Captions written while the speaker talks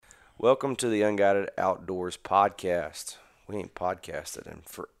Welcome to the Unguided Outdoors podcast. We ain't podcasted in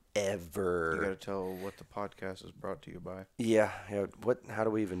forever. You got to tell what the podcast is brought to you by. Yeah. What? How do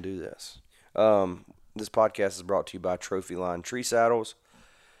we even do this? This podcast is brought to you by Trophy Line Tree Saddles.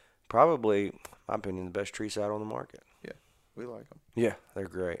 Probably, in my opinion, the best tree saddle on the market. Yeah, we like them. Yeah, they're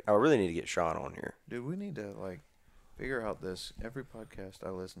great. I really need to get Sean on here. Dude, we need to, figure out this. Every podcast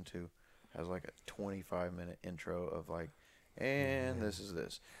I listen to has, a 25-minute intro of, and this is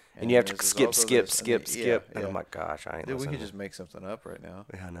this. And you have this to is skip. also And this, And oh my gosh, I ain't Dude, we listening. could just make something up right now.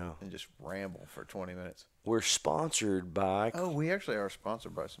 Yeah, I know. And just ramble for 20 minutes. We're sponsored by... Oh, we actually are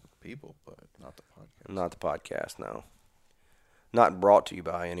sponsored by some people, but not the podcast. Not the podcast, no. Not brought to you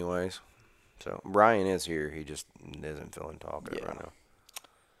by, anyways. So, Brian is here. He just isn't feeling talkative right now.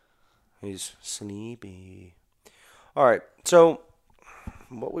 He's sleepy. All right, so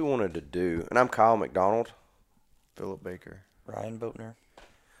what we wanted to do, and I'm Kyle McDonald. Philip Baker. Ryan Boatner.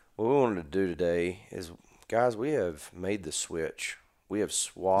 What we wanted to do today is, guys, we have made the switch. We have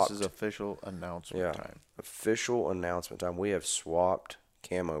swapped. This is official announcement time. Official announcement time. We have swapped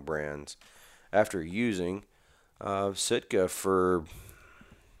camo brands after using Sitka for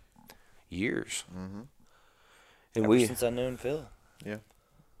years. Mm-hmm. And Ever since I known Phil. Yeah.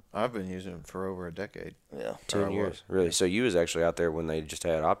 I've been using it for over a decade. Yeah. 10 years. Really? So you was actually out there when they just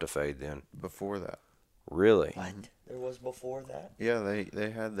had Optifade then? Before that. Really? What? There was before that? Yeah, they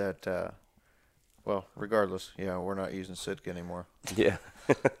had that. Well, regardless, yeah, we're not using Sitka anymore. Yeah.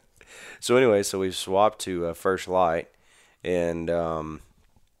 So anyway, so we've swapped to First Light, and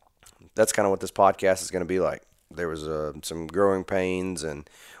that's kind of what this podcast is going to be like. There was some growing pains, and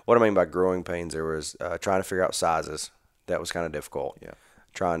what I mean by growing pains, there was trying to figure out sizes. That was kind of difficult. Yeah.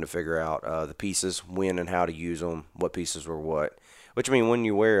 Trying to figure out the pieces, when and how to use them, what pieces were what. Which, I mean, when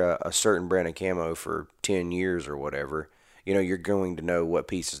you wear a certain brand of camo for 10 years or whatever, you know, you're going to know what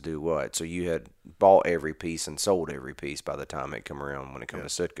pieces do what. So you had bought every piece and sold every piece by the time it come around when it comes to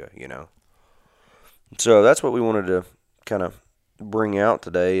Sitka, you know. So that's what we wanted to kind of bring out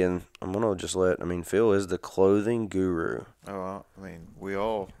today. And I'm going to just Phil is the clothing guru. Oh, I mean, we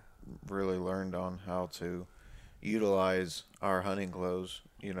all really learned on how to utilize our hunting clothes,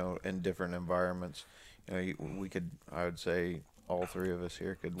 you know, in different environments. You know, I would say all three of us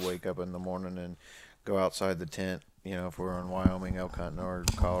here could wake up in the morning and go outside the tent, you know, if we're in Wyoming elk hunting or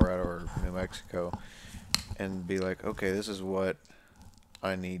Colorado or New Mexico, and be like, okay, this is what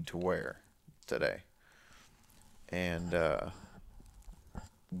I need to wear today. And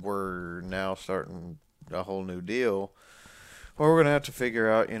we're now starting a whole new deal where we're going to have to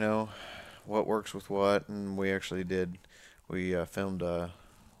figure out, you know, what works with what. And we actually did. We filmed a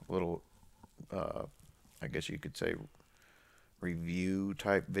little, I guess you could say, review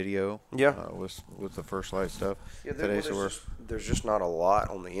type video. Yeah. With the First Light stuff. Yeah, today, there's just not a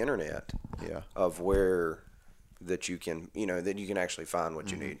lot on the internet. Yeah. Of where that you can, you know, that you can actually find what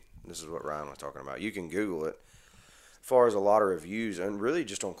you need. This is what Ryan was talking about. You can Google it. As far as a lot of reviews, and really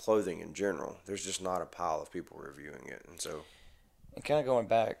just on clothing in general, there's just not a pile of people reviewing it. And so, And kind of going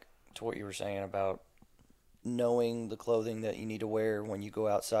back to what you were saying about knowing the clothing that you need to wear when you go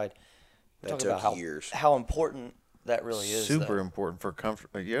outside. that Talk took about years. how important that really is. super though. important for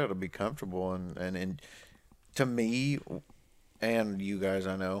comfort. Yeah, to be comfortable and to me and you guys,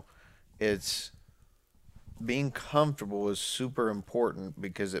 I know, it's being comfortable is super important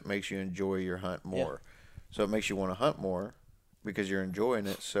because it makes you enjoy your hunt more. So it makes you want to hunt more because you're enjoying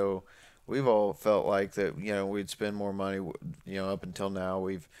it. So we've all felt like that, you know, we'd spend more money, you know, up until now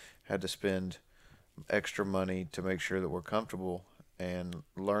we've had to spend extra money to make sure that we're comfortable and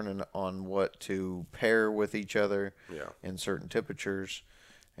learning on what to pair with each other in certain temperatures.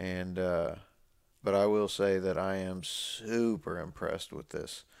 And but I will say that I am super impressed with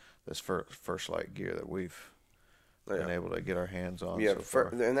this First Light gear that we've been able to get our hands on. Yeah, so far.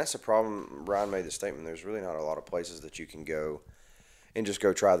 and that's the problem. Ryan made the statement. There's really not a lot of places that you can go and just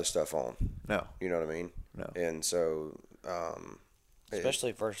go try the stuff on. No. You know what I mean? No. And so,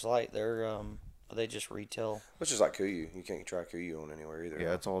 Especially First Light, they just retail. which is like Kuyu. You can't try Kuyu on anywhere either.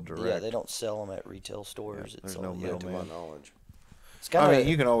 Yeah, it's all direct. Yeah, they don't sell them at retail stores. there's It's no all, Yeah, to my middleman. knowledge. It's kind I of mean,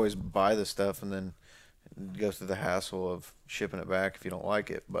 you can always buy the stuff and then go through the hassle of shipping it back if you don't like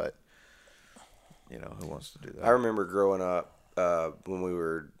it, but you know, who wants to do that? I remember growing up when we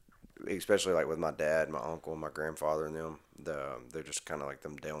were, especially like with my dad, my uncle, and my grandfather, and them. They're just kind of like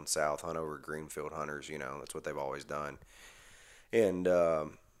them down south, hunt over Greenfield hunters. You know, that's what they've always done. And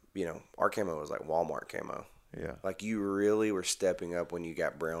you know, our camo was like Walmart camo. Yeah. Like you really were stepping up when you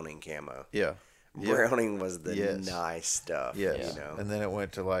got Browning camo. Yeah. Browning was the Yes. nice stuff. Yes. You know. And then it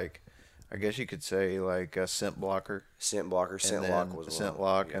went to I guess you could say like a scent blocker. Scent blocker, And scent then lock was scent one.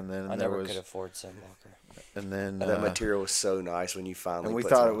 lock, Yeah. and then I there never was, could afford scent blocker. and then That material was so nice when you finally. and we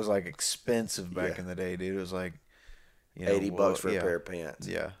put thought some it was like expensive back Yeah. in the day, dude. It was like, $80 for yeah, a pair of pants.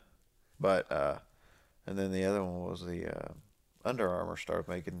 Yeah, but and then the other one was the Under Armour started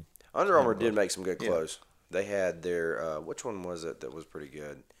making. Under Armour clothes. did make some good Yeah. clothes. They had their which one was it that was pretty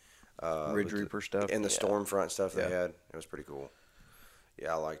good? Ridge with the- Reaper stuff. and the Yeah. Stormfront stuff they Yeah. had. It was pretty cool.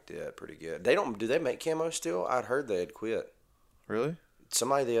 Yeah, I liked it. Pretty good. They don't. Do they make camo still? I'd heard they had quit. Really?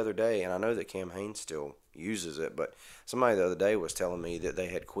 Somebody the other day, and I know that Cam Hanes still uses it, but somebody the other day was telling me that they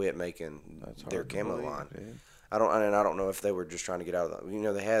had quit making That's their hard to camo believe, line. dude. I don't know if they were just trying to get out of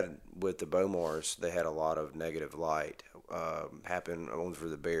the. They had with the Bomars, they had a lot of negative light happen on for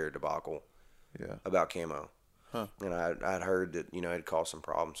the Bear debacle Yeah. about camo. Huh. And I'd heard that it caused some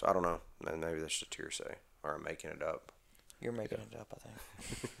problems. I don't know. Maybe that's just hearsay, or I'm making it up. You're making it up, I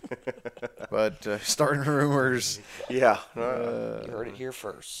think. But starting rumors. Yeah, You heard it here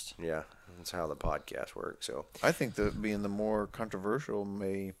first. yeah. That's how the podcast works. So I think that being the more controversial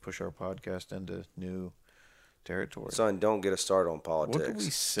may push our podcast into new territory. son, don't get us started on politics. What can we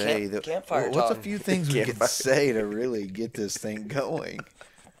say? Campfire what's a talk. few things we can Campfire. say to really get this thing going?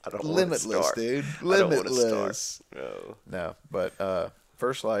 I don't wanna Limitless, start. dude. I don't wanna Limitless. No. No, but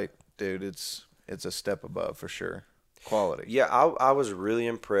First Light, dude, it's a step above for sure. Quality. Yeah, I was really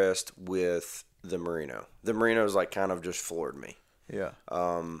impressed with the Merino. The Merino's like kind of just floored me. Yeah.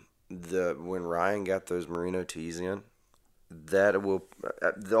 When Ryan got those Merino tees in, that will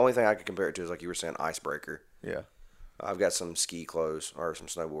the only thing I could compare it to is like you were saying, icebreaker. Yeah. I've got some ski clothes or some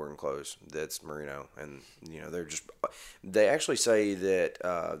snowboarding clothes that's Merino, and they actually say that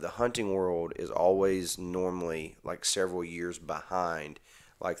the hunting world is always normally like several years behind,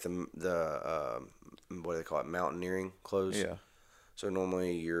 like the what do they call it, mountaineering clothes. Yeah. So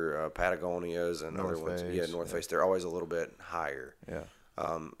normally your Patagonias and other North ones, Face, North Face, they're always a little bit higher. Yeah.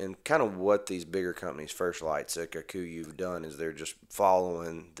 And kind of what these bigger companies, First Light, Sitka, KUIU, have done is they're just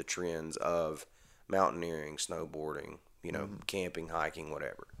following the trends of mountaineering, snowboarding, camping, hiking,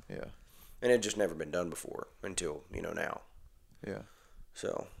 whatever. Yeah. And it just never been done before until, now. Yeah.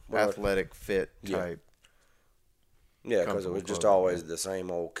 So, Athletic fit Yeah. type. yeah, because it was comfortable just clothing, always the same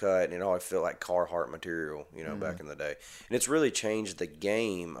old cut, and it always felt like Carhartt material, back in the day. And it's really changed the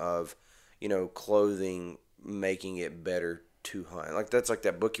game of, clothing, making it better to hunt. Like, that's like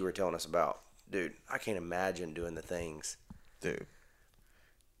that book you were telling us about. Dude, I can't imagine doing the things. Dude.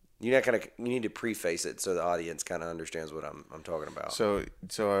 You need to preface it so the audience kind of understands what I'm talking about. So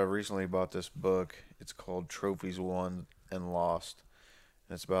I recently bought this book. It's called Trophies Won and Lost.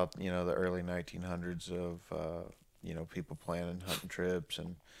 And it's about, the early 1900s of, people planning hunting trips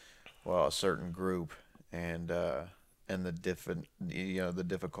and, a certain group and the different, the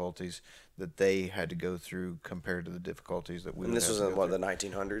difficulties that they had to go through compared to the difficulties that we And would this have was to in go what, through.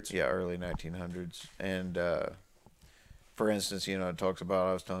 the 1900s? Yeah, early 1900s. And for instance, it talks about,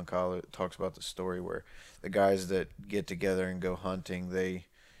 I was telling Kyle, it talks about the story where the guys that get together and go hunting, a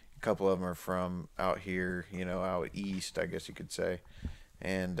couple of them are from out here, out east, I guess you could say.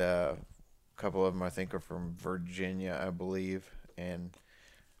 And a couple of them, I think, are from Virginia, I believe. And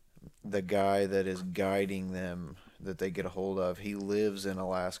the guy that is guiding them, that they get a hold of, he lives in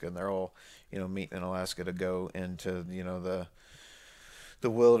Alaska, and they're all, meeting in Alaska to go into, the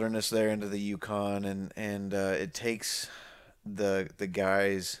wilderness there, into the Yukon, and it takes the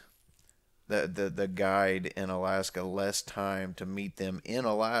guys, the guide in Alaska, less time to meet them in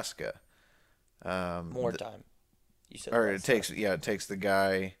Alaska. More time. You said Or less it takes the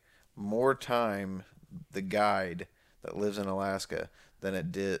guy more time, the guide that lives in Alaska, than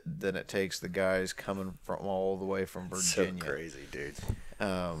it takes the guys coming from all the way from Virginia. So crazy, dude.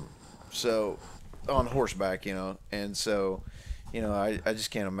 So on horseback, and so, I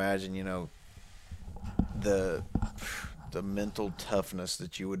just can't imagine, the mental toughness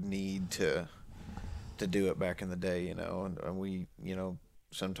that you would need to do it back in the day, and we,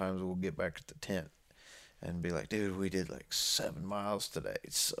 sometimes we'll get back to the tent and be like, dude, we did like 7 miles today.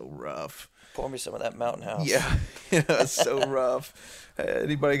 It's so rough. Pour me some of that Mountain House. Yeah, it's so rough.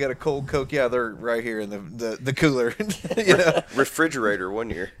 Anybody got a cold Coke? Yeah, they're right here in the cooler. Refrigerator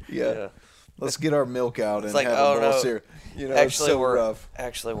 1 year. Yeah. Let's get our milk out and like, have oh, a bowl no. cereal. It's Actually, so rough.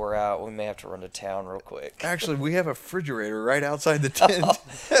 we're out. We may have to run to town real quick. Actually, we have a refrigerator right outside the tent.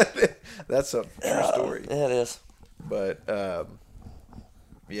 That's a true story. Yeah, it is. But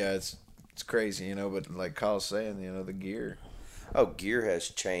yeah, it's crazy, But like Kyle's saying, the gear. Oh, gear has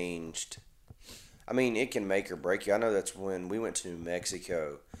changed. I mean, it can make or break you. I know that's when we went to New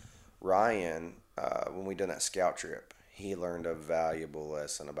Mexico. Ryan, when we done that scout trip, he learned a valuable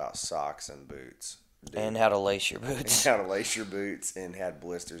lesson about socks and boots. Dude. And how to lace your And boots. how to lace your boots and had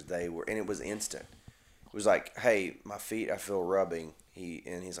blisters. And it was instant. It was like, hey, my feet, I feel rubbing.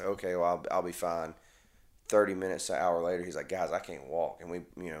 He's like, okay, well, I'll be fine. 30 minutes to an hour later, he's like, guys, I can't walk. And we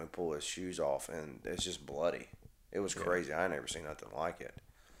pull his shoes off, and it's just bloody. It was crazy. I never seen nothing like it.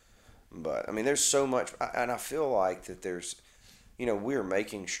 But, I mean, there's so much, and I feel like that there's, we're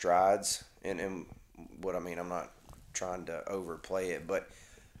making strides, and what I mean, I'm not trying to overplay it, but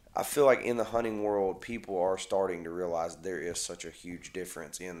I feel like in the hunting world, people are starting to realize there is such a huge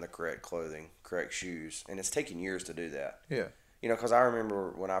difference in the correct clothing, correct shoes, and it's taken years to do that. Yeah. Because I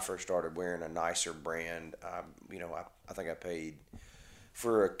remember when I first started wearing a nicer brand, I think I paid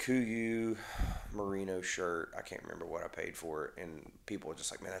for a Kuiu merino shirt. I can't remember what I paid for it, and people were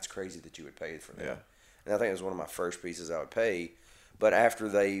just like, man, that's crazy that you would pay for that. Yeah. And I think it was one of my first pieces I would pay. But after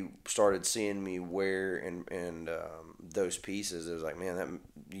they started seeing me wear and those pieces, it was like, man,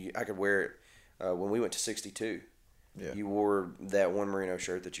 I could wear it. When we went to 62, Yeah. you wore that one merino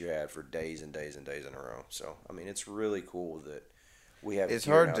shirt that you had for days and days and days in a row. So, I mean, it's really cool that we have. It's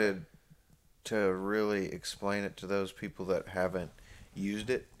gear hard now to really explain it to those people that haven't used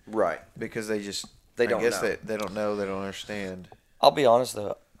it right. because they They don't I guess know. they don't know, they don't understand. I'll be honest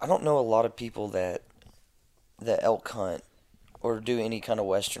though, I don't know a lot of people that elk hunt or do any kind of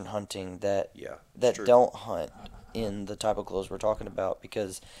western hunting that Yeah, that true. don't hunt in the type of clothes we're talking about,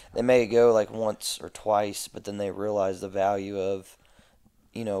 because they may go like once or twice, but then they realize the value of,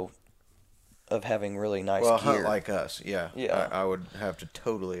 of having really nice Well, gear. hunt like us, yeah. Yeah. I would have to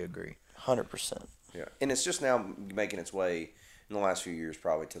totally agree. 100%. Yeah, and it's just now making its way in the last few years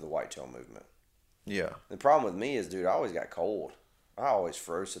probably to the whitetail movement. Yeah. The problem with me is, dude, I always got cold. I always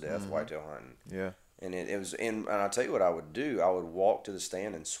froze to death Mm-hmm. whitetail hunting. Yeah. And it was, and I'll tell you what I would do. I would walk to the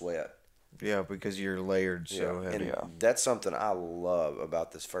stand and sweat. Yeah, because you're layered so heavy. And Yeah. that's something I love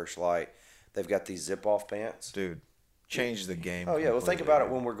about this First Light. They've got these zip-off pants. Dude, change the game. Oh, yeah. Well, think completely, about it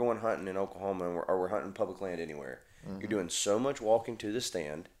dude. when we're going hunting in Oklahoma or we're hunting public land anywhere. Mm-hmm. You're doing so much walking to the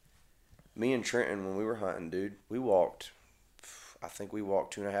stand. Me and Trenton, when we were hunting, dude, I think we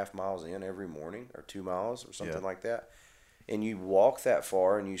walked 2.5 miles in every morning, or 2 miles or something Yeah. like that. And you walk that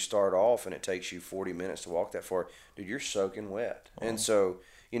far and you start off and it takes you 40 minutes to walk that far. Dude, you're soaking wet. And so,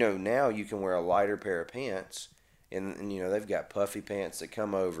 now you can wear a lighter pair of pants. And they've got puffy pants that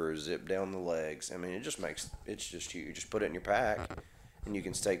come over, zip down the legs. I mean, it's just you. You just put it in your pack and you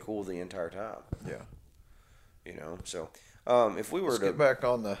can stay cool the entire time. Yeah. So if we were Let's to get back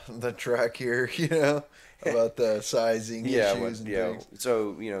on the track here, about the sizing issues and things.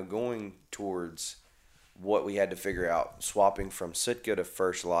 So going towards what we had to figure out, swapping from Sitka to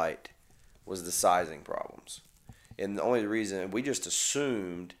First Light, was the sizing problems, and the only reason we just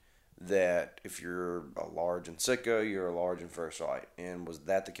assumed that if you're a large in Sitka, you're a large in First Light, and was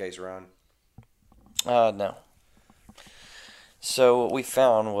that the case, Ryan? No. So what we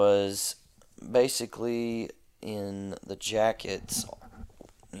found was basically in the jackets,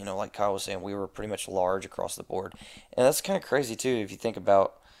 like Kyle was saying, we were pretty much large across the board. And that's kind of crazy, too, if you think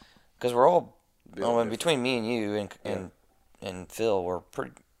about, because we're all, between me and you and Phil,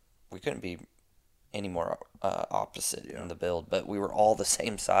 we couldn't be any more opposite in the build, but we were all the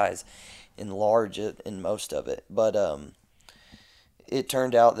same size and large in most of it. But it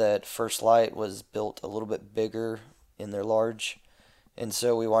turned out that First Light was built a little bit bigger in their large, and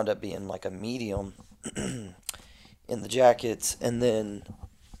so we wound up being like a medium in the jackets, and then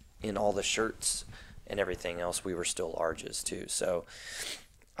in all the shirts and everything else we were still larges too. So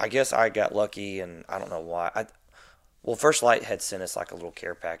I guess I got lucky, and I don't know why. First Light had sent us like a little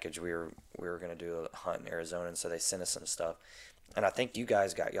care package. We were gonna do a hunt in Arizona, and so they sent us some stuff. And I think you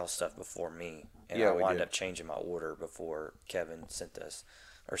guys got y'all stuff before me, and Yeah, I we wound did. up changing my order before Kevin sent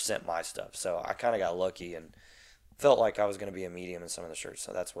my stuff. So I kind of got lucky and felt like I was gonna be a medium in some of the shirts.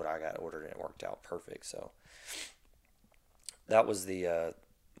 So that's what I got ordered, and it worked out perfect. So that was the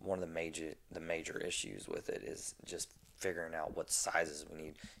one of the major issues with it, is just figuring out what sizes we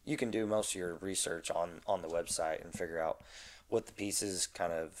need. You can do most of your research on the website and figure out what the pieces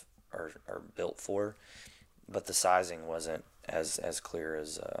kind of are built for, but the sizing wasn't as clear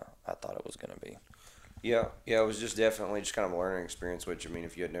as I thought it was going to be. Yeah, it was just definitely just kind of a learning experience. Which, I mean,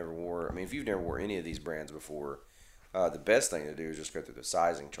 if you've never wore any of these brands before, the best thing to do is just go through the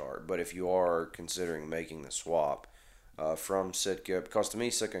sizing chart. But if you are considering making the swap from Sitka, because to me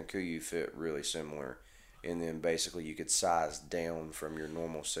Sitka and Kuiu fit really similar, and then basically you could size down from your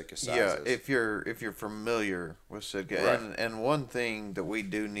normal Sitka sizes. Yeah, if you're familiar with Sitka, Right. and one thing that we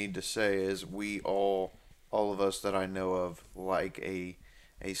do need to say is we all of us that I know of like a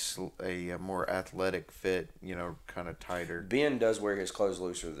a more athletic fit, kind of tighter. Ben does wear his clothes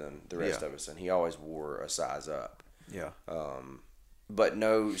looser than the rest Yeah. of us, and he always wore a size up. Yeah. But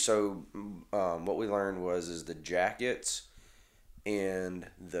no, so what we learned is the jackets and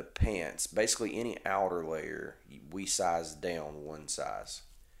the pants, basically any outer layer, we sized down one size.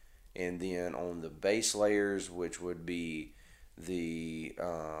 And then on the base layers, which would be the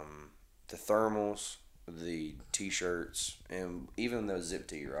thermals, the t-shirts, and even the zip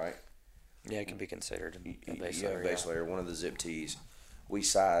tee, right? Yeah, it can be considered a base Yeah, layer. base layer, one of the zip tees, we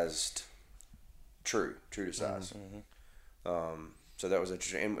sized true to size. So that was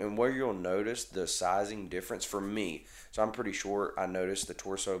interesting. And where you'll notice the sizing difference for me, so I'm pretty short. I noticed the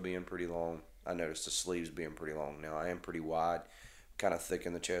torso being pretty long. I noticed the sleeves being pretty long. Now I am pretty wide, kind of thick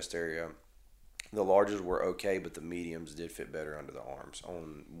in the chest area. The larges were okay, but the mediums did fit better under the arms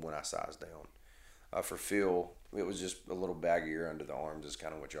on when I sized down. For Phil, it was just a little baggier under the arms is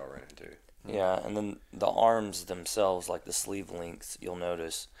kind of what y'all ran into. Yeah, and then the arms themselves, like the sleeve lengths, you'll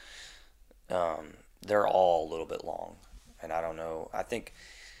notice they're all a little bit long. And I don't know. I think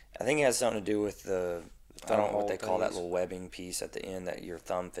it has something to do with I don't know what they call that little webbing piece at the end that your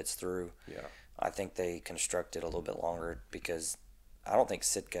thumb fits through. Yeah. I think they constructed a little bit longer because I don't think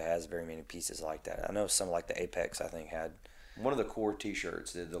Sitka has very many pieces like that. I know some like the Apex, I think, had One of the core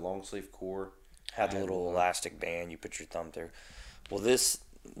t-shirts, the long sleeve core, the little elastic band you put your thumb through. Well,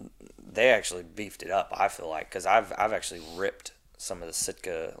 they actually beefed it up, I feel like, because I've actually ripped some of the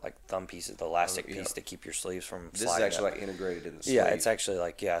Sitka like thumb pieces, the elastic piece to keep your sleeves from This is sliding actually up. like integrated in the sleeve. Yeah, it's actually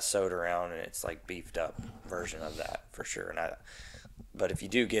like sewed around, and it's like beefed up version of that for sure. But if you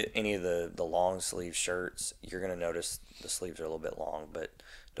do get any of the long sleeve shirts, you're gonna notice the sleeves are a little bit long, but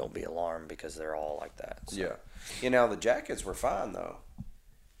don't be alarmed because they're all like that. So, Yeah. Now the jackets were fine though.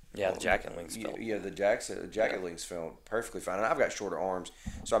 yeah, the jacket links felt. Yeah, the jacket links felt perfectly fine. And I've got shorter arms,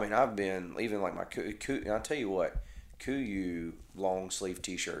 so I mean I've been even like my and I'll tell you what, Kuiu long sleeve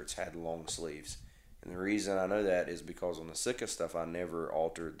t-shirts had long sleeves. And the reason I know that is because on the Sitka stuff, I never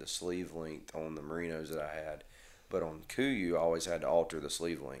altered the sleeve length on the Merinos that I had. But on Kuiu, I always had to alter the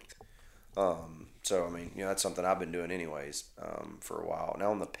sleeve length. So, I mean, that's something I've been doing anyways for a while.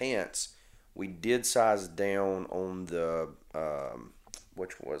 Now, on the pants, we did size down on the,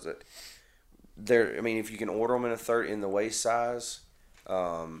 which was it? There, I mean, if you can order them in the waist size,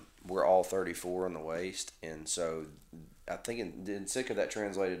 we're all 34 on the waist. And so, I think in Sitka, that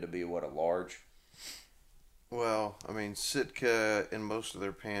translated to be, a large? Well, I mean, Sitka in most of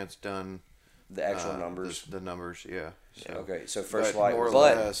their pants done The actual numbers? The numbers, yeah. So, Okay, so First but Light more or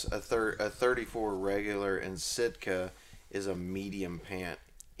was less a 34 regular in Sitka is a medium pant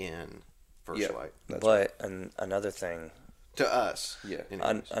in First Yep. Light That's But another thing, to us. Yeah.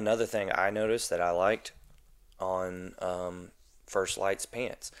 anyways. another thing I noticed that I liked on First Light's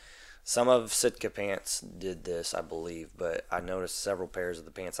pants. Some of Sitka pants did this, I believe, but I noticed several pairs of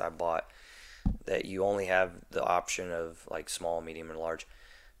the pants I bought that you only have the option of like small, medium, and large.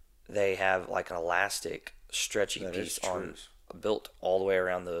 They have like an elastic, stretchy That piece is true. built all the way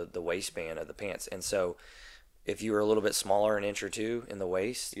around the waistband of the pants, and so if you were a little bit smaller, an inch or two in the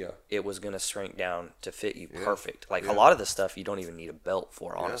waist, Yeah. it was going to shrink down to fit you Yeah. perfect. Like Yeah. a lot of the stuff you don't even need a belt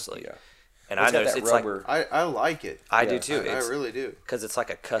for, honestly. Yeah. And It's I got noticed that it's rubber. I like it. I Yeah, do too. I It's really do. because it's like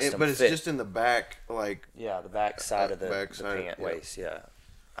a custom But it's fit. just in the back, like Yeah, the back side of the back side, pant yeah. waist. Yeah,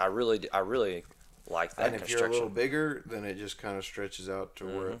 I really like that and if you're a little construction. bigger, then it just kind of stretches out to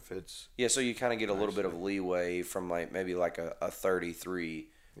where it fits. Yeah, so you kind of get a little bit of leeway from like maybe like a 33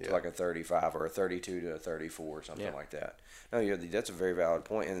 to Yeah. like a 35 or a 32 to a 34 or something Yeah. like that. No, that's a very valid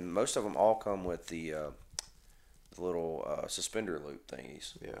point, and most of them all come with the little suspender loop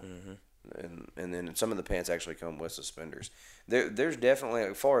thingies. Yeah. And then some of the pants actually come with suspenders. There's definitely,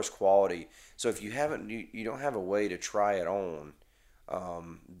 as far as quality, so if you don't have a way to try it on,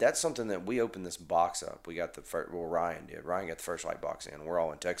 that's something that we opened this box up. We got Ryan did. Ryan got the First Light box in. We're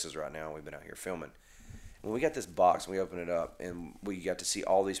all in Texas right now. We've been out here filming. When we got this box, we opened it up, and we got to see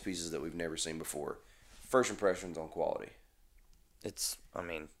all these pieces that we've never seen before. First impressions on quality. It's, I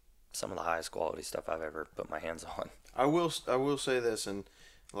mean, some of the highest quality stuff I've ever put my hands on. I will say this, and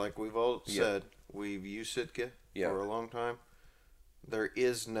like we've all Yeah. said, we've used Sitka Yeah. for a long time. There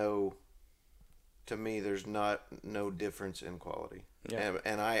is no, to me, there's no difference in quality. Yeah.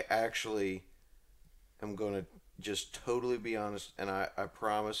 And I actually am going to just totally be honest, and I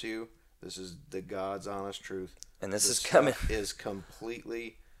promise you, this is the God's honest truth. And this The is coming. stuff is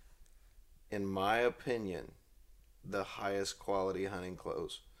completely, in my opinion, the highest quality hunting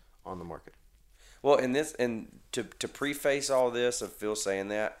clothes on the market. Well, to preface all this of Phil saying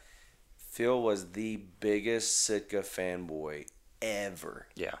that, Phil was the biggest Sitka fanboy ever.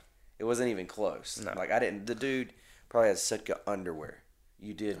 Yeah. It wasn't even close. No. Like I didn't. The dude probably had Sitka underwear.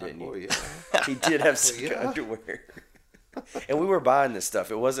 You did, didn't Oh, you? yeah. He did have Sitka yeah. underwear. And we were buying this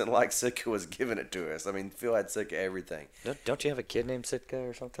stuff. It wasn't like Sitka was giving it to us. I mean, Phil had Sitka everything. Don't you have a kid named Sitka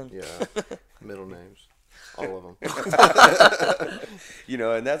or something? Yeah. Middle names. All of them. You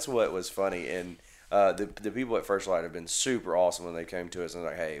know, and that's what was funny. And the people at First Light have been super awesome when they came to us and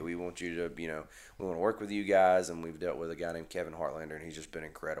like, hey, we want you to, we want to work with you guys. And we've dealt with a guy named Kevin Hartlander, and he's just been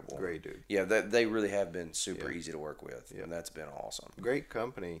incredible. Great dude. Yeah, they really have been super Yeah. easy to work with, Yeah. and that's been awesome. Great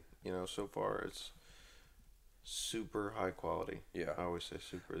company. So far it's super high quality. Yeah. I always say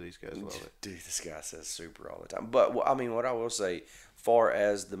super. These guys love it. Dude, this guy says super all the time. But I mean, what I will say, far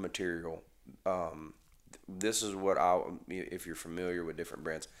as the material, this is what if you're familiar with different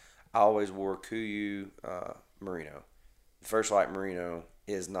brands, I always wore Kuiu merino. The First Light merino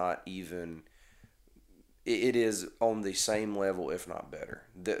is not even. It is on the same level, if not better.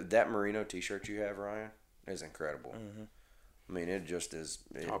 That merino T-shirt you have, Ryan, is incredible. Mm-hmm. I mean, it just is.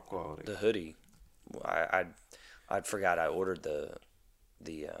 Top quality. The hoodie, I forgot I ordered the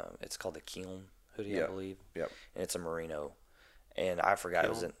it's called the Kiln hoodie, I Yep. believe. Yep. And it's a merino, and I forgot it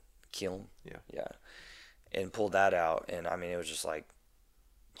was in Kiln. Yeah. Yeah. And pulled that out, and I mean it was just like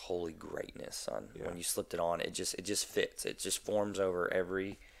holy greatness, son. Yeah. When you slipped it on, it just fits. It just forms over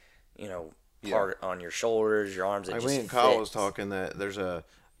every, Yeah. part on your shoulders, your arms. It Like just me and Kyle was fits. talking that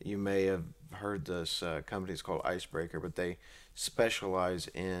you may have heard this company. It's called Icebreaker, but they specialize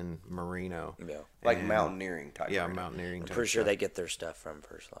in merino. Yeah. Like And- mountaineering type. Yeah, merino. mountaineering. I'm type pretty sure stuff. they get their stuff from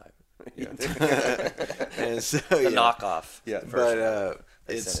First Light. And so, The yeah. knockoff. Yeah, First But Light.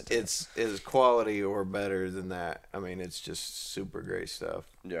 They it's sent it to it's quality or better than that. I mean, it's just super great stuff.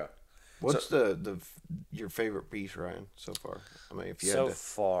 Yeah. What's your favorite piece, Ryan, so far? I mean, if you So had to,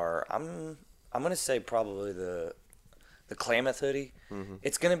 far, I'm gonna say probably the Klamath hoodie. Mm-hmm.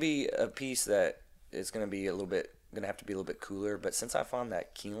 It's gonna be a piece that is gonna be gonna have to be a little bit cooler. But since I found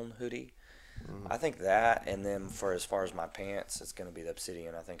that Kiln hoodie, Mm-hmm. I think that, and then as far as my pants, it's gonna be the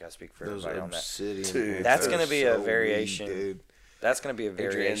Obsidian. I think I speak for those everybody on that. obsidian, Dude, pants that's are gonna be so a variation. weak, dude. That's gonna be a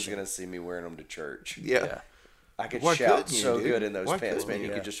Adrian's variation. gonna see me wearing them to church. Yeah. Yeah. I could Why shout couldn't you, so dude? good in those Why pants, couldn't man. you? You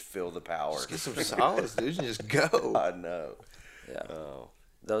Yeah. could just feel the power. Just get some solids, dude, and just go. I know. Yeah. Oh,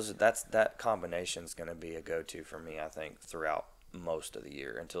 That combination's gonna be a go-to for me. I think throughout most of the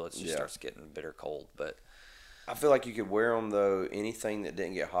year until it just Yeah. starts getting bitter cold. But I feel like you could wear them though. Anything that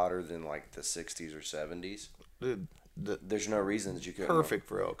didn't get hotter than like the 60s or 70s. Dude, There's no reason that you couldn't. perfect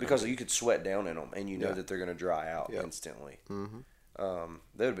for elk. Because you could sweat down in them, and you know Yeah. that they're gonna dry out Yeah. instantly. Mm-hmm.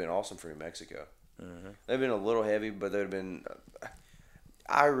 They would have been awesome for New Mexico. Mm-hmm. They've been a little heavy, but they'd have been.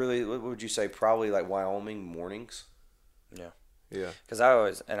 What would you say? Probably like Wyoming mornings. Yeah. because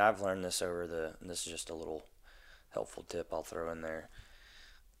I've learned this and this is just a little helpful tip I'll throw in there.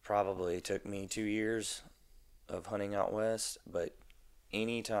 Probably took me 2 years of hunting out west, but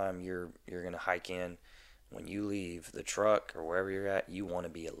anytime you're gonna hike in, when you leave the truck or wherever you're at, you want to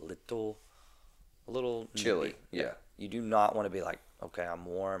be a little Chilly, nippy. yeah. You do not want to be like, okay, I'm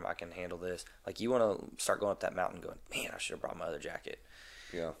warm, I can handle this. Like you want to start going up that mountain, going, man, I should have brought my other jacket.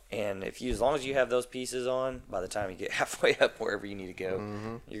 Yeah. And as long as you have those pieces on, by the time you get halfway up wherever you need to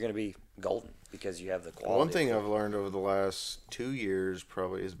go, you're gonna be golden because you have the quality. One thing I've learned over the last 2 years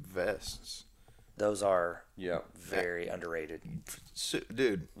probably is vests. Those are Yeah. very underrated.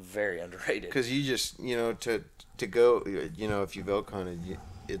 Dude, Very underrated. because you just to go, if you've elk hunted,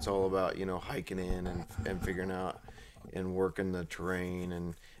 it's all about hiking in and figuring out and working the terrain,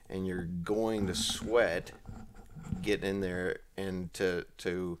 and you're going to sweat getting in there, and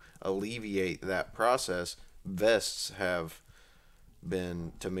to alleviate that process, vests have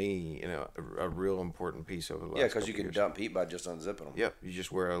been, to me, a real important piece over the last Yeah, because couple you can years. dump heat by just unzipping them. Yep, you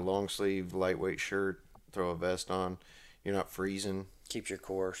just wear a long sleeve, lightweight shirt, throw a vest on. You're not freezing, Keeps your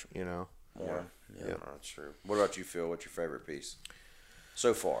core you know. warm. Yeah. Yeah. That's true. What about you, Phil? What's your favorite piece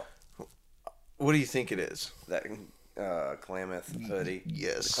so far? What do you think it is? That Klamath hoodie.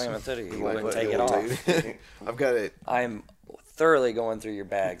 Yes. Klamath hoodie. You Like wouldn't what take it you'll off. do. I've got it. I'm thoroughly going through your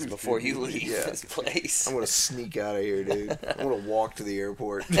bags before you leave Yeah. this place. I'm gonna sneak out of here, dude. I'm gonna walk to the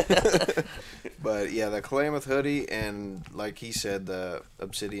airport. But yeah, the Klamath hoodie and, like he said, the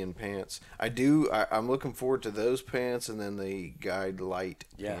Obsidian pants. I'm looking forward to those pants, and then the Guide Light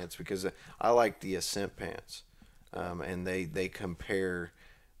Yeah. pants, because I like the Ascent pants, and they compare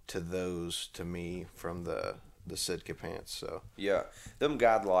to those to me from the Sitka pants. So Yeah, them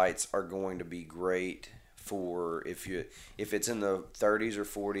guide lights are going to be great for if it's in the 30s or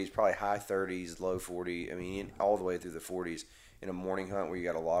 40s, probably high 30s, low 40. I mean, all the way through the 40s. in a morning hunt where you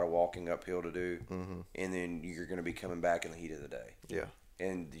got a lot of walking uphill to do, and then you're going to be coming back in the heat of the day. Yeah.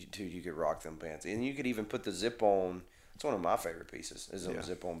 And dude, you could rock them pants, and you could even put the zip on. It's one of my favorite pieces. Is them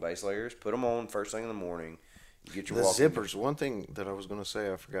zip on base layers. Put them on first thing in the morning. You get your The walking. zippers. One thing that I was going to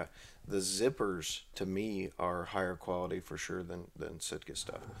say, I forgot. The zippers to me are higher quality for sure than Sitka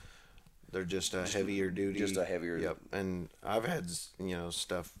stuff. They're just a heavier duty. Just a heavier. Yep. And I've had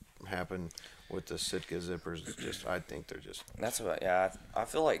stuff happen with the Sitka zippers. It's just I think they're just. That's what. Yeah, I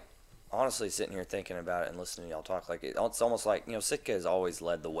feel like honestly sitting here thinking about it and listening to y'all talk, like it's almost like Sitka has always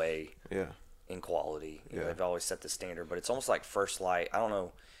led the way. Yeah. In quality, Yeah. They've always set the standard, but it's almost like First Light. I don't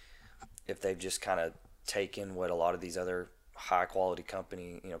know if they've just kind of taken what a lot of these other high quality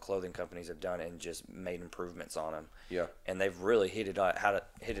clothing companies have done and just made improvements on them. Yeah. And they've really hit it out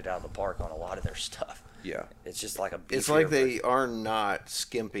of the park on a lot of their stuff. Yeah. It's just like a. It's like they are not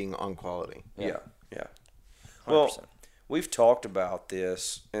skimping on quality. Yeah. 100%. 100%. Well, we've talked about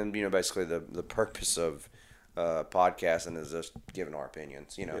this, and basically the purpose of podcasting is just giving our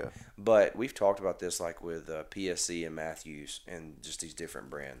opinions, Yeah. But we've talked about this like with PSC and Matthews and just these different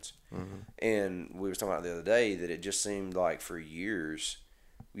brands. And we was talking about the other day that it just seemed like for years,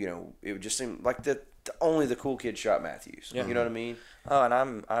 it would just seem like only the cool kids shot Matthews. Yeah. You know what I mean? Oh, and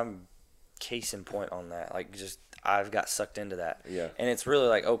I'm case in point on that. Like just I've got sucked into that. Yeah. And it's really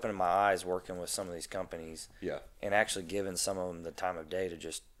like opening my eyes working with some of these companies. Yeah. And actually giving some of them the time of day to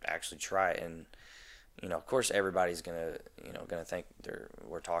just actually try it. And of course, everybody's gonna think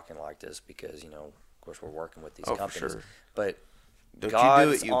we're talking like this because of course, we're working with these Oh, for companies. sure. But Don't God's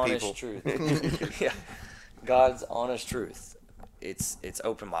you do it, you honest people. truth, yeah, God's honest truth. It's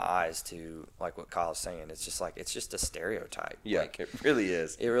opened my eyes to like what Kyle's saying. It's just like it's just a stereotype. Yeah, Like, it really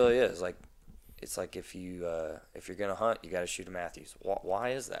is. it really is. Like it's like if you're gonna hunt, you got to shoot a Matthews. Why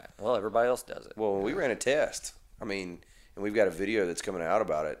is that? Well, everybody else does it. Well, we ran a test. And we've got a video that's coming out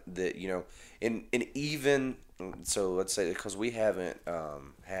about it that, and even, so let's say, because we haven't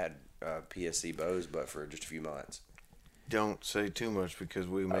had PSC bows but for just a few months. Don't say too much because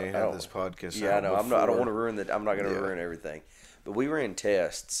we may I have don't- this podcast. Yeah, I out know. I don't before. want to ruin that. I'm not going to Yeah. ruin everything. But we ran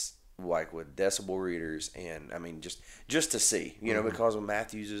tests like with decibel readers and, just to see, because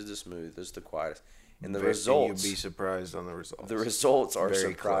Matthews is the smoothest, the quietest. And the results. You'd be surprised on the results. The results are Very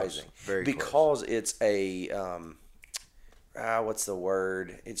surprising. close. Very because it's a what's the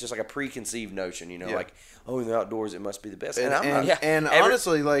word? It's just like a preconceived notion, Yeah. like, in the outdoors it must be the best. And, I'm not, Yeah.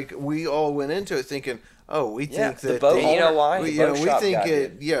 honestly, like we all went into it thinking, we Yeah, think the that bow they- You know why? We, The you know, bow we shop think guy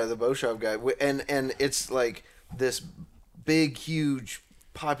it. did. Yeah, the bow shop guy, and it's like this big, huge,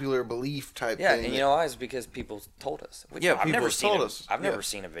 popular belief type Yeah, thing. and you know why? It's because people told us. Yeah, I've people never told seen us. I've Yeah. never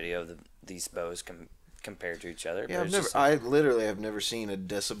seen a video of these bows compared to each other. Yeah, but I've it's never. just- I literally have never seen a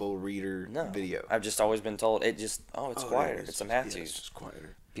decibel reader no video. I've just always been told it's yeah, quieter. It's a Matthews. Yeah, it's just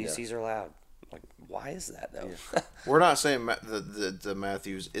quieter. PCs are loud. Like, why is that though? We're not saying the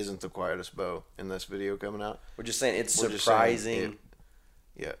Matthews isn't the quietest bow in this video coming out. we're just saying it's We're just surprising. saying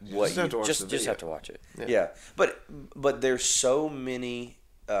Yeah, you What just have to watch the just video. have to watch it. Yeah, but there's so many,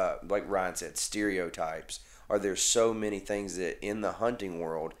 like Ryan said, stereotypes. Or there's so many things that in the hunting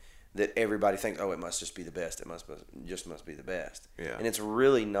world that everybody thinks, it must just be the best. It must be the best. Yeah. And it's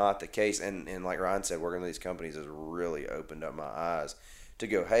really not the case. And like Ryan said, working with these companies has really opened up my eyes to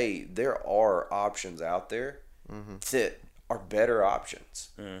go, hey, there are options out there that are better options.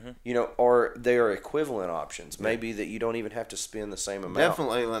 Or they are equivalent options. Maybe that you don't even have to spend the same amount.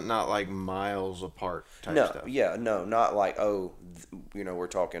 Definitely not like miles apart type No, stuff. not like we're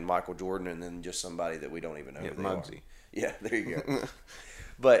talking Michael Jordan and then just somebody that we don't even know Yeah, who they Muggsy. are. Yeah, there you go.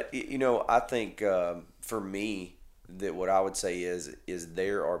 But I think for me that what I would say is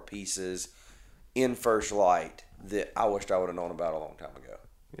there are pieces in First Light that I wished I would have known about a long time ago.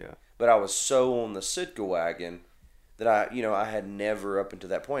 Yeah. But I was so on the Sitka wagon that I had never up until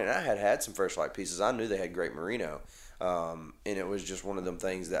that point, and I had some First Light pieces. I knew they had great merino, and it was just one of them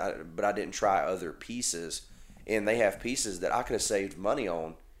things but I didn't try other pieces, and they have pieces that I could have saved money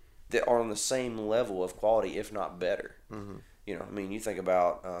on that are on the same level of quality, if not better. Mm-hmm. You think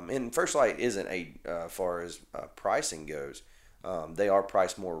about, and First Light isn't far as pricing goes, they are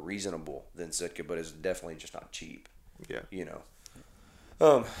priced more reasonable than Sitka, but it's definitely just not cheap. Yeah.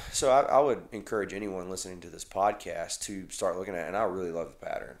 So I would encourage anyone listening to this podcast to start looking at it, and I really love the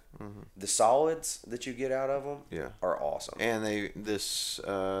pattern. Mm-hmm. The solids that you get out of them are awesome. And this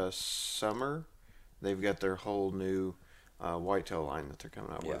summer, they've got their whole new whitetail line that they're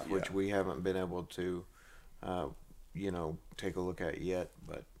coming out with, which we haven't been able to, take a look at yet.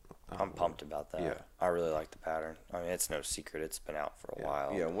 But I'm pumped about that. Yeah. I really like the pattern. I mean, it's no secret. It's been out for a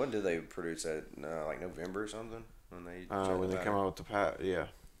while. Yeah, when do they produce that? Like November or something? when they When they come out with the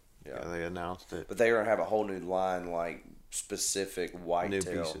yeah, they announced it. But they're gonna have a whole new line, like specific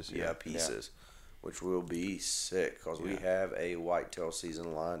whitetail pieces, pieces, which will be sick because we have a whitetail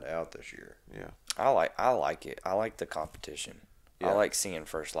season lined out this year. Yeah, I like it. I like the competition. I like seeing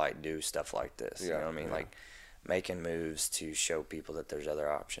First Light do stuff like this. You know what I mean? Like making moves to show people that there's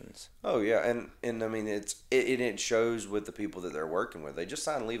other options. Oh yeah, and I mean it shows with the people that they're working with. They just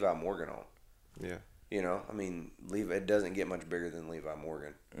signed Levi Morgan on. Yeah. You know, I mean, it doesn't get much bigger than Levi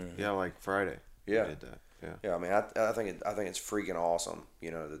Morgan. Yeah, like Friday. Yeah. They did that. Yeah. Yeah, I mean, I think it's freaking awesome.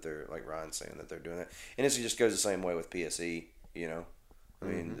 You know that they're like Ryan's saying that they're doing that, and this just goes the same way with PSE. You know, I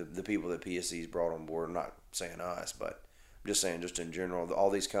mean the people that PSE's brought on board. I'm not saying us, but I'm just saying just in general. All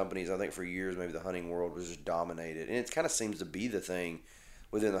these companies, I think for years maybe the hunting world was just dominated, and it kind of seems to be the thing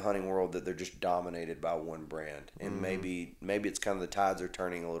within the hunting world that they're just dominated by one brand, and maybe it's kind of the tides are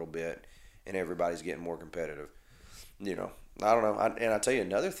turning a little bit, and everybody's getting more competitive. You know, I don't know. And I'll tell you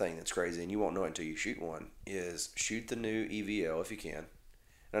another thing that's crazy, and you won't know it until you shoot one, is shoot the new EVL if you can.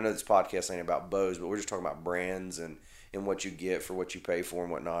 And I know this podcast ain't about bows, but we're just talking about brands and what you get for what you pay for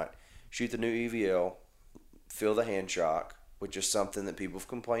and whatnot. Shoot the new EVL, feel the hand shock, which is something that people have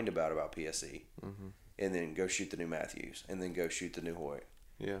complained about PSE, and then go shoot the new Matthews, and then go shoot the new Hoyt.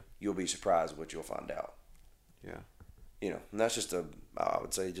 Yeah. You'll be surprised what you'll find out. Yeah. You know, and that's just I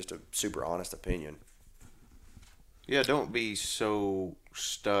would say just a super honest opinion. Yeah, don't be so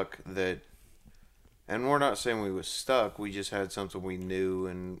stuck that, and we're not saying we was stuck, we just had something we knew,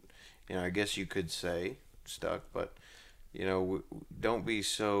 and, you know, I guess you could say stuck, but, you know, don't be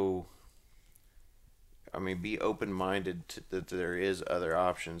so, I mean, be open-minded that there is other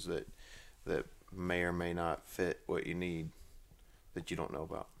options that may or may not fit what you need that you don't know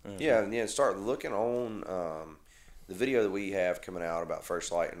about. Yeah, start looking on the video that we have coming out about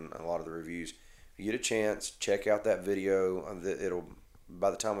First Light and a lot of the reviews. If you get a chance, check out that video. It'll, by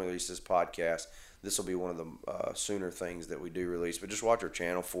the time we release this podcast, this will be one of the sooner things that we do release. But just watch our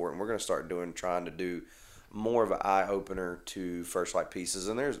channel for it, and we're going to start trying to do more of an eye opener to First Light pieces.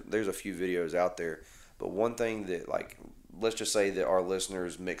 And there's a few videos out there. But one thing that, like, let's just say that our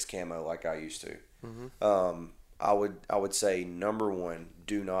listeners mix camo like I used to. I would say number one,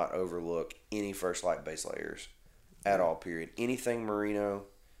 do not overlook any First Light base layers at all. Period. Anything merino,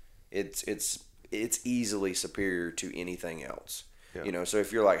 it's easily superior to anything else. Yeah. You know, so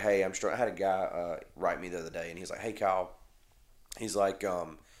if you're like, hey, I had a guy write me the other day, and he's like, hey, Kyle, he's like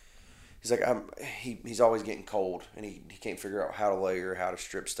he's always getting cold, and he can't figure out how to layer, how to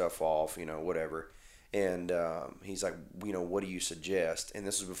strip stuff off, you know, whatever. And he's like, you know, what do you suggest? And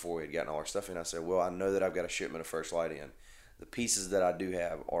this was before we had gotten all our stuff in. I said, well, I know that I've got a shipment of First Light in. The pieces that I do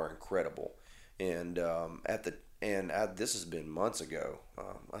have are incredible. And this has been months ago.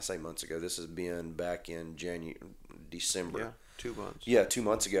 I say months ago. This has been back in December. Yeah, 2 months. Yeah, 2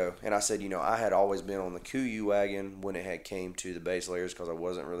 months ago. And I said, you know, I had always been on the KUIU wagon when it had came to the base layers because I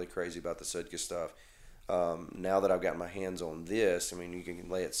wasn't really crazy about the Sitka stuff. Now that I've got my hands on this, I mean, you can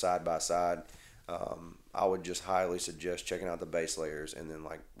lay it side by side. I would just highly suggest checking out the base layers, and then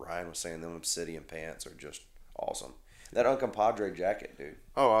like Ryan was saying, them Obsidian pants are just awesome. That Uncompadre jacket, dude.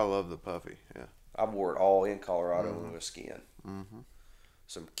 Oh, I love the puffy. Yeah, I wore it all in Colorado when we were skiing.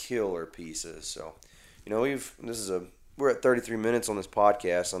 Some killer pieces. So, you know, we're at 33 minutes on this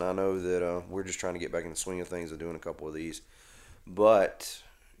podcast, and I know that we're just trying to get back in the swing of things and doing a couple of these. But,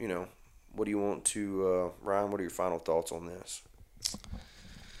 you know, what do you want to, Ryan? What are your final thoughts on this?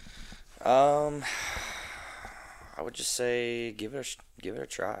 I would just say give it a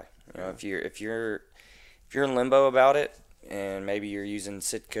try. You know, if you're in limbo about it, and maybe you're using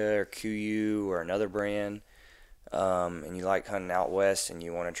Sitka or KUIU or another brand, and you like hunting out west and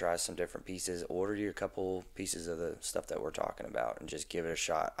you want to try some different pieces, order you a couple pieces of the stuff that we're talking about and just give it a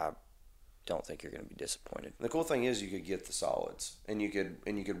shot. I don't think you're going to be disappointed. The cool thing is you could get the solids and you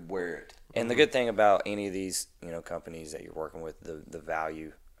could wear it. And the good thing about any of these, you know, companies that you're working with, the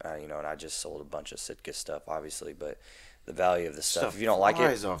value. You know, and I just sold a bunch of Sitka stuff, obviously, but the value of the stuff, if you don't like it,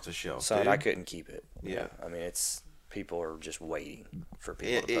 flies off the shelf, son, dude. I couldn't keep it. Yeah. I mean, people are just waiting for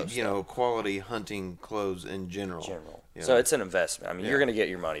people to post you know, quality hunting clothes in general. Yeah. So it's an investment. I mean, you're going to get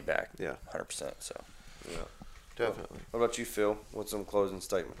your money back. Yeah. 100%. So. Yeah. Definitely. What about you, Phil? What's some closing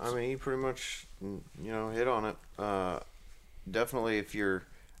statements? I mean, you pretty much, you know, hit on it. Definitely, if you're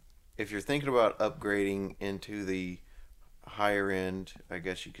thinking about upgrading into the higher end, I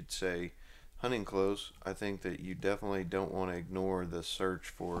guess you could say, hunting clothes, I think that you definitely don't want to ignore the search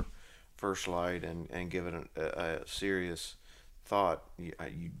for First Light and give it a serious thought.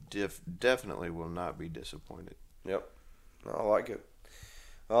 You definitely will not be disappointed. Yep. I like it.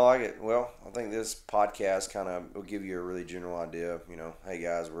 Oh, I get. Well, I think this podcast kind of will give you a really general idea. Hey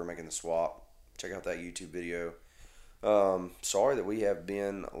guys, we're making the swap. Check out that YouTube video. Sorry that we have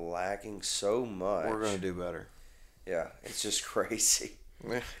been lacking so much. We're gonna do better. Yeah, it's just crazy.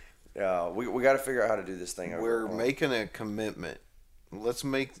 Yeah. We got to figure out how to do this thing. We're making a commitment. Let's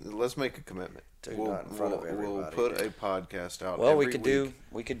make a commitment. Dude, not in front of We'll everybody, put dude. a podcast out. Well, every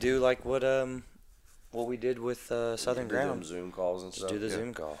we could do like what we did with Southern Do them Ground. Zoom calls and Just stuff. do the Yeah.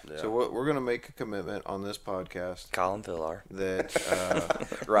 Zoom call. Yeah. So we're gonna make a commitment on this podcast Colin Villar.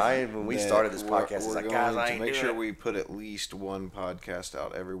 that Ryan, when we that started this we're- podcast, he's we're like, going guys, I to ain't make doing sure it. we put at least one podcast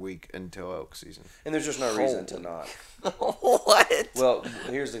out every week until elk season. And there's just no reason to not. What? Well,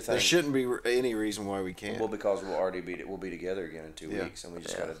 here's the thing. There shouldn't be any reason why we can't. Well, because we'll be together again in 2 Yeah. weeks, and we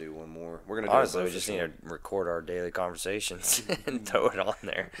just Yeah. got to do one more. We're gonna do Honestly, it we both just this need one. to record our daily conversations and throw it on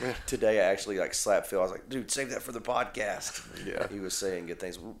there. Today I actually slapped Phil. I was like, dude, save that for the podcast. Yeah. He was saying good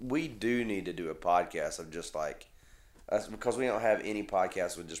things. We do need to do a podcast of just that's because we don't have any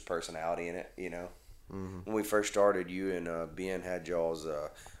podcast with just personality in it, When we first started, you and Ben had y'all's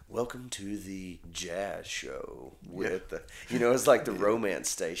welcome to the jazz show with the, it's like the romance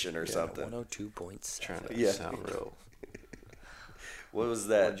station or something. 102.7. Trying to Yeah. sound real. What was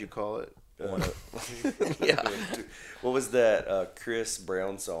that? What'd you call it? Yeah. What was that Chris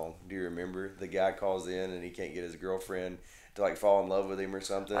Brown song? Do you remember? The guy calls in and he can't get his girlfriend to fall in love with him or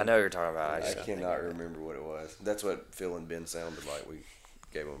something. I know what you're talking about. I just can't think cannot of it. remember what it was. That's what Phil and Ben sounded like. We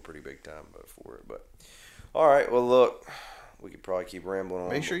gave them a pretty big time for it. But all right, well look, we could probably keep rambling on.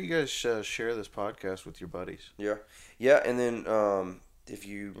 Make sure you guys share this podcast with your buddies. Yeah, and then if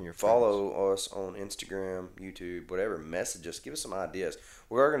you And your follow us on Instagram, YouTube, whatever, message us, give us some ideas.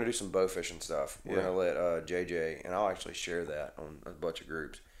 We are going to do some bow fishing stuff. We're Yeah. going to let JJ, and I'll actually share that on a bunch of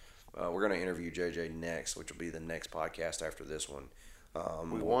groups. We're going to interview JJ next, which will be the next podcast after this one.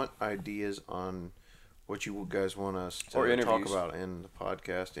 We want ideas on what you guys want us to Or talk interviews. about in the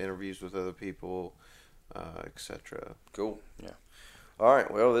podcast, interviews with other people, etc. Cool. Yeah. All right.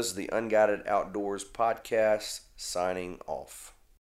 Well, this is the Unguided Outdoors podcast signing off.